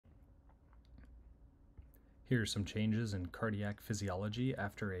Here are some changes in cardiac physiology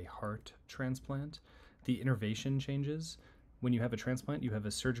after a heart transplant. The innervation changes. When you have a transplant, you have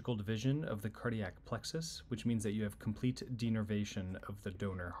a surgical division of the cardiac plexus, which means that you have complete denervation of the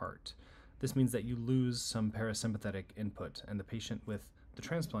donor heart. This means that you lose some parasympathetic input, and the patient with the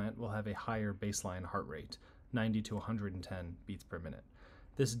transplant will have a higher baseline heart rate, 90 to 110 beats per minute.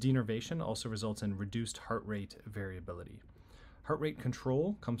 This denervation also results in reduced heart rate variability. Heart rate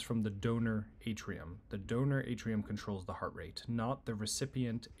control comes from the donor atrium. The donor atrium controls the heart rate, not the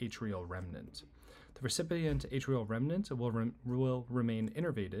recipient atrial remnant. The recipient atrial remnant will remain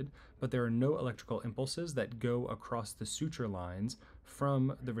innervated, but there are no electrical impulses that go across the suture lines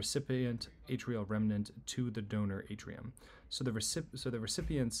from the recipient atrial remnant to the donor atrium. So the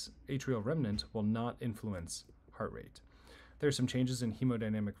recipient's atrial remnant will not influence heart rate. There are some changes in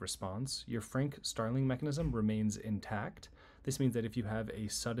hemodynamic response. Your Frank-Starling mechanism remains intact. This means that if you have a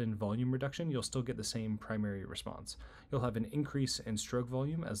sudden volume reduction, you'll still get the same primary response. You'll have an increase in stroke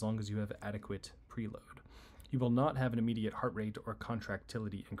volume as long as you have adequate preload. You will not have an immediate heart rate or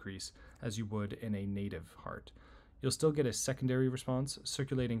contractility increase as you would in a native heart. You'll still get a secondary response.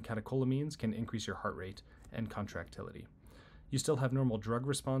 Circulating catecholamines can increase your heart rate and contractility. You still have normal drug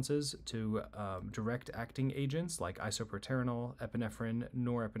responses to direct-acting agents like isoproterenol, epinephrine,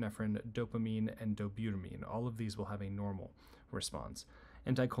 norepinephrine, dopamine, and dobutamine. All of these will have a normal response.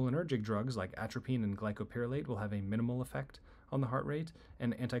 Anticholinergic drugs like atropine and glycopyrrolate will have a minimal effect on the heart rate,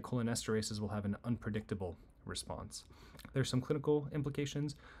 and anticholinesterases will have an unpredictable response. There's some clinical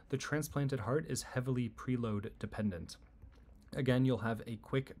implications. The transplanted heart is heavily preload dependent. Again, you'll have a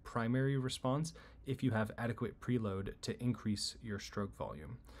quick primary response if you have adequate preload to increase your stroke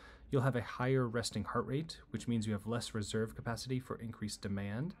volume. You'll have a higher resting heart rate, which means you have less reserve capacity for increased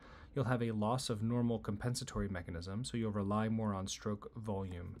demand. You'll have a loss of normal compensatory mechanism, so you'll rely more on stroke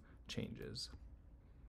volume changes.